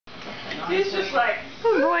He's just like,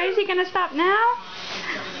 oh boy, is he gonna stop now?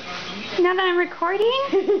 Now that I'm recording?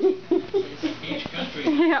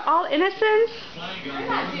 All innocence?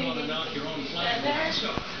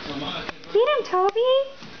 Get him, Toby!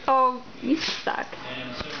 Oh, you suck.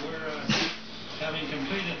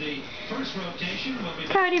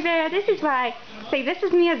 Cody Bear, this is why. Say, this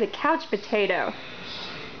is me as a couch potato.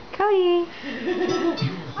 Cody!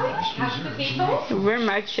 Where are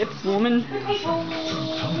my chips, woman? He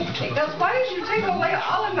goes, why did you take away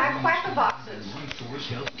all of my cracker boxes?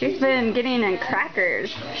 She's been getting in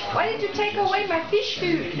crackers. Why did you take away my fish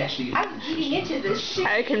food? I'm getting into this shit.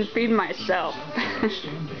 I can feed myself.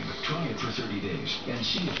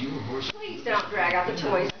 Please don't drag out the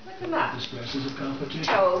toys. Pick them up.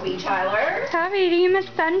 Toby Tyler. Toby, do you miss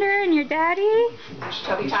Thunder and your daddy?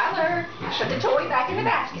 Toby Tyler, put the toy back in the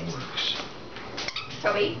basket.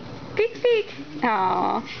 Toby. Peek, peek.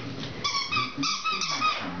 Aww.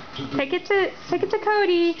 Take it to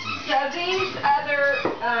Cody. So these other